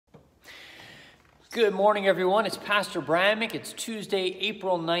Good morning, everyone. It's Pastor Brammick. It's Tuesday,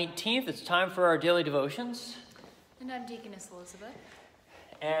 April 19th. It's time for our daily devotions. And I'm Deaconess Elizabeth.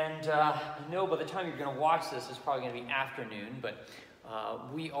 And by the time you're going to watch this, it's probably going to be afternoon, but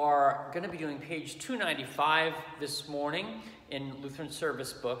we are going to be doing page 295 this morning in Lutheran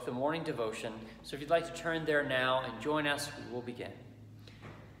Service Book, the Morning Devotion. So if you'd like to turn there now and join us, we will begin.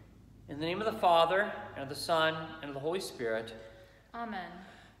 In the name of the Father, and of the Son, and of the Holy Spirit. Amen.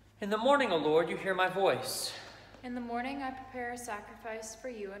 In the morning, O Lord, you hear my voice. In the morning I prepare a sacrifice for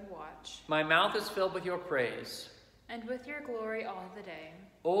you and watch. My mouth is filled with your praise. And with your glory all the day.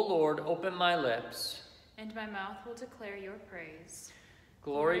 O Lord, open my lips. And my mouth will declare your praise.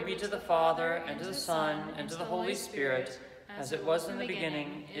 Glory be to the Father, and to the Son, and to the Holy Spirit, as it was in the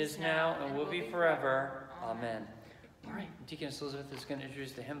beginning, is now, and will be forever. Amen. All right, Deaconess Elizabeth is going to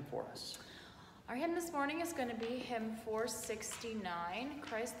introduce the hymn for us. Our hymn this morning is going to be hymn 469,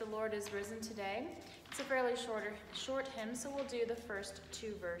 Christ the Lord is risen today. It's a fairly short hymn, so we'll do the first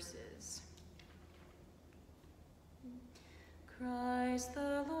two verses. Christ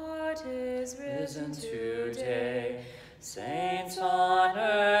the Lord is risen today. Saints on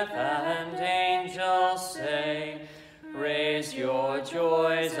earth and angels say, raise your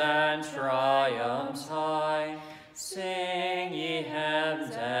joys and triumphs high. Sing, ye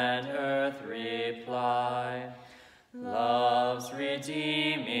heavens and earth reply. Love's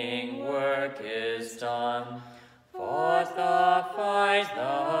redeeming work is done. Fought the fight,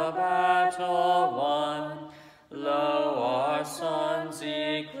 the battle won. Lo, our sun's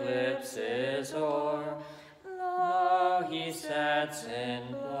eclipse is o'er. Lo, he sets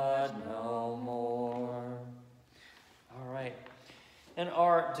in blood no more. All right. And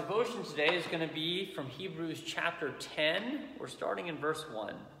our devotion today is going to be from Hebrews chapter 10. We're starting in verse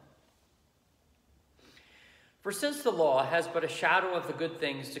 1. For since the law has but a shadow of the good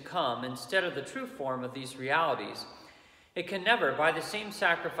things to come instead of the true form of these realities, it can never, by the same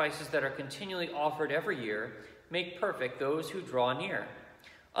sacrifices that are continually offered every year, make perfect those who draw near.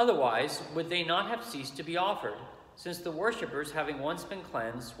 Otherwise, would they not have ceased to be offered, since the worshippers, having once been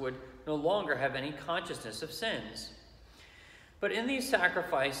cleansed, would no longer have any consciousness of sins. But in these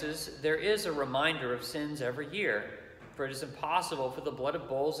sacrifices, there is a reminder of sins every year, for it is impossible for the blood of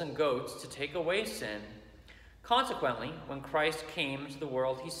bulls and goats to take away sin. Consequently, when Christ came into the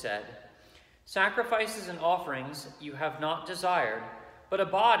world, he said, sacrifices and offerings you have not desired, but a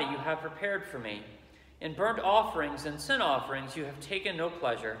body you have prepared for me. In burnt offerings and sin offerings you have taken no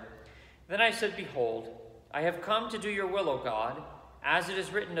pleasure. Then I said, behold, I have come to do your will, O God, as it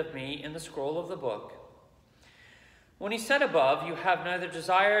is written of me in the scroll of the book. When he said above, you have neither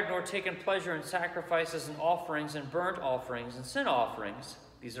desired nor taken pleasure in sacrifices and offerings and burnt offerings and sin offerings,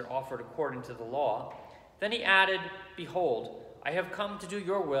 these are offered according to the law, then he added, behold, I have come to do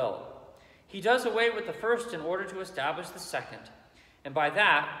your will. He does away with the first in order to establish the second. And by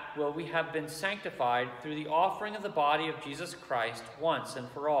that will we have been sanctified through the offering of the body of Jesus Christ once and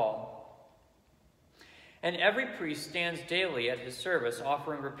for all. And every priest stands daily at his service,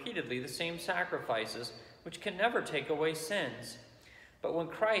 offering repeatedly the same sacrifices, which can never take away sins. But when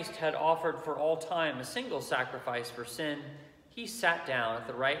Christ had offered for all time a single sacrifice for sin, he sat down at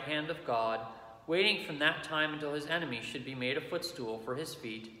the right hand of God, waiting from that time until his enemies should be made a footstool for his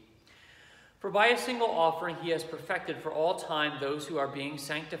feet. For by a single offering he has perfected for all time those who are being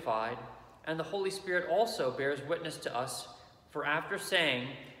sanctified, and the Holy Spirit also bears witness to us, for after saying,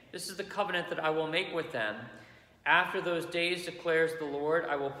 this is the covenant that I will make with them, after those days, declares the Lord,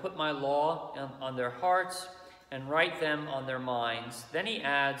 I will put my law on their hearts and write them on their minds. Then he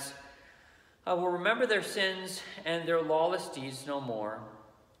adds, I will remember their sins and their lawless deeds no more.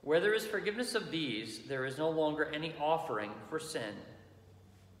 Where there is forgiveness of these, there is no longer any offering for sin.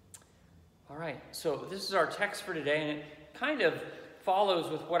 All right, so this is our text for today, and it kind of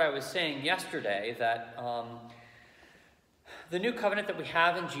follows with what I was saying yesterday, that the new covenant that we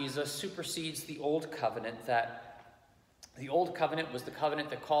have in Jesus supersedes the old covenant. That the old covenant was the covenant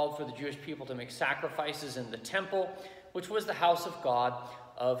that called for the Jewish people to make sacrifices in the temple, which was the house of God,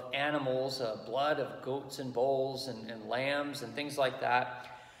 of animals, blood of goats and bulls and lambs and things like that.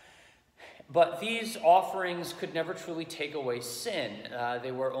 But these offerings could never truly take away sin.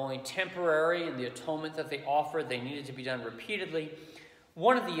 They were only temporary in the atonement that they offered. They needed to be done repeatedly.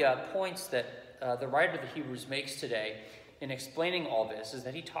 One of the points that the writer of the Hebrews makes today in explaining all this is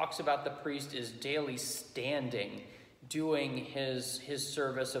that he talks about the priest is daily standing, doing his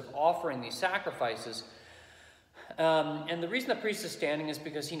service of offering these sacrifices. And the reason the priest is standing is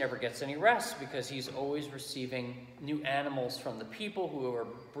because he never gets any rest, because he's always receiving new animals from the people who are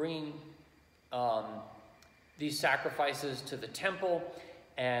bringing these sacrifices to the temple,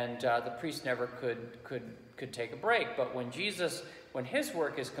 and the priest never could take a break. But when his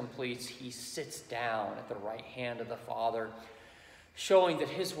work is complete, he sits down at the right hand of the Father, showing that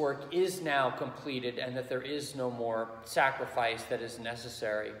his work is now completed and that there is no more sacrifice that is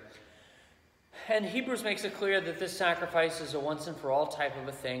necessary. And Hebrews makes it clear that this sacrifice is a once and for all type of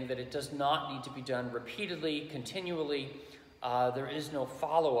a thing, that it does not need to be done repeatedly, continually. There is no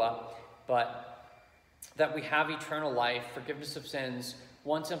follow-up, but that we have eternal life, forgiveness of sins,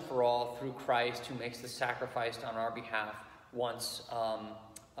 once and for all through Christ, who makes the sacrifice on our behalf once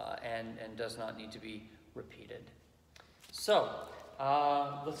and does not need to be repeated. So,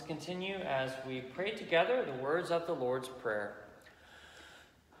 let's continue as we pray together the words of the Lord's Prayer.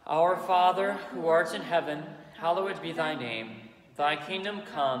 Our Father, who art in heaven, hallowed be thy name. Thy kingdom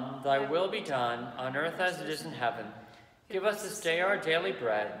come, thy will be done, on earth as it is in heaven. Give us this day our daily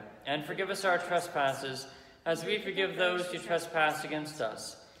bread, and forgive us our trespasses, as we forgive those who trespass against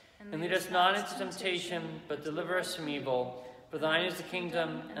us. And lead us not into temptation, but deliver us from evil. For thine is the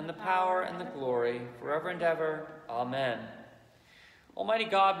kingdom, and the power, and the glory, forever and ever. Amen. Almighty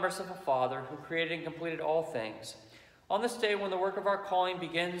God, merciful Father, who created and completed all things, on this day when the work of our calling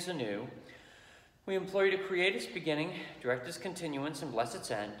begins anew, we implore you to create its beginning, direct its continuance, and bless its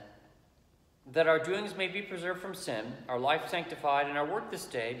end, that our doings may be preserved from sin, our life sanctified, and our work this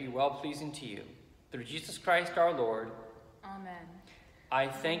day be well-pleasing to you. Through Jesus Christ our Lord. Amen. I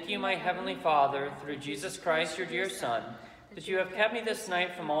thank you, my heavenly Father, through Jesus Christ, your dear Son, that you have kept me this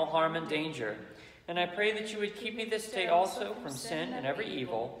night from all harm and danger. And I pray that you would keep me this day also from sin and every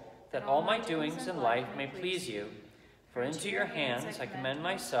evil, that all my doings in life may please you. For into your hands I commend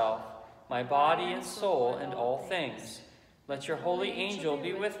myself, my body and soul, and all things. Let your holy angel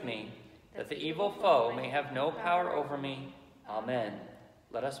be with me, that the evil foe may have no power over me. Amen.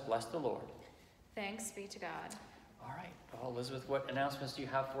 Let us bless the Lord. Thanks be to God. All right. Well, Elizabeth, what announcements do you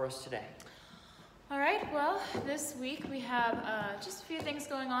have for us today? All right, well, this week we have just a few things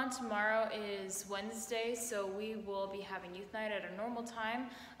going on. Tomorrow is Wednesday, so we will be having youth night at a normal time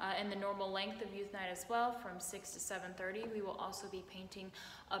and the normal length of youth night as well, from 6 to 7:30. We will also be painting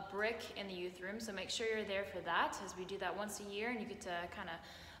a brick in the youth room, so make sure you're there for that, as we do that once a year, and you get to kind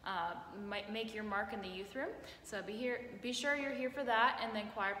of make your mark in the youth room. So be sure you're here for that, and then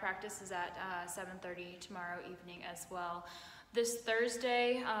choir practice is at 7:30 tomorrow evening as well. This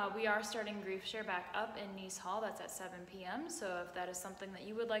Thursday, we are starting Grief Share back up in Nice Hall. That's at 7 p.m. So if that is something that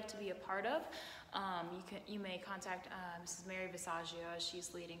you would like to be a part of, you may contact Mrs. Mary Visaggio, as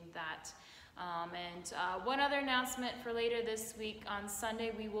she's leading that. One other announcement for later this week. On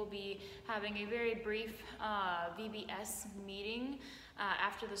Sunday, we will be having a very brief VBS meeting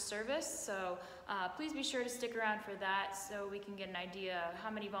after the service, so please be sure to stick around for that so we can get an idea of how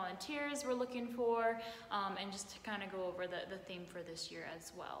many volunteers we're looking for, and just to kind of go over the theme for this year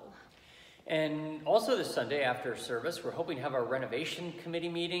as well. And also this Sunday after service, we're hoping to have our renovation committee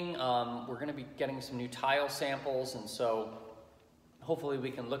meeting. We're going to be getting some new tile samples, and so hopefully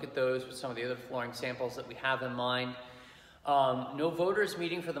we can look at those with some of the other flooring samples that we have in mind. No voters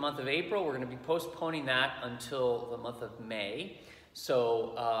meeting for the month of April. We're going to be postponing that until the month of May.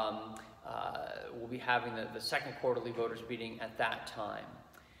 So we'll be having the second quarterly voters meeting at that time.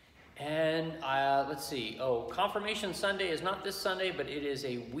 And let's see. Oh, Confirmation Sunday is not this Sunday, but it is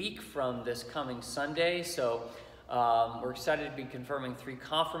a week from this coming Sunday. So we're excited to be confirming 3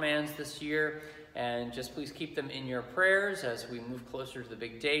 confirmands this year. And just please keep them in your prayers as we move closer to the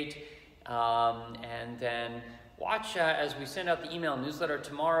big date. And then watch as we send out the email newsletter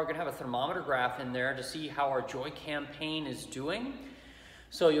tomorrow. We're going to have a thermometer graph in there to see how our Joy campaign is doing.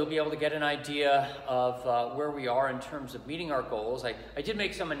 So you'll be able to get an idea of where we are in terms of meeting our goals. I did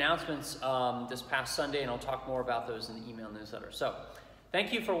make some announcements this past Sunday, and I'll talk more about those in the email newsletter. So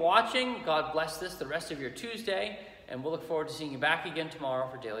thank you for watching. God bless the rest of your Tuesday, and we'll look forward to seeing you back again tomorrow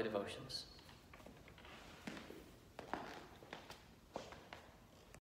for Daily Devotions.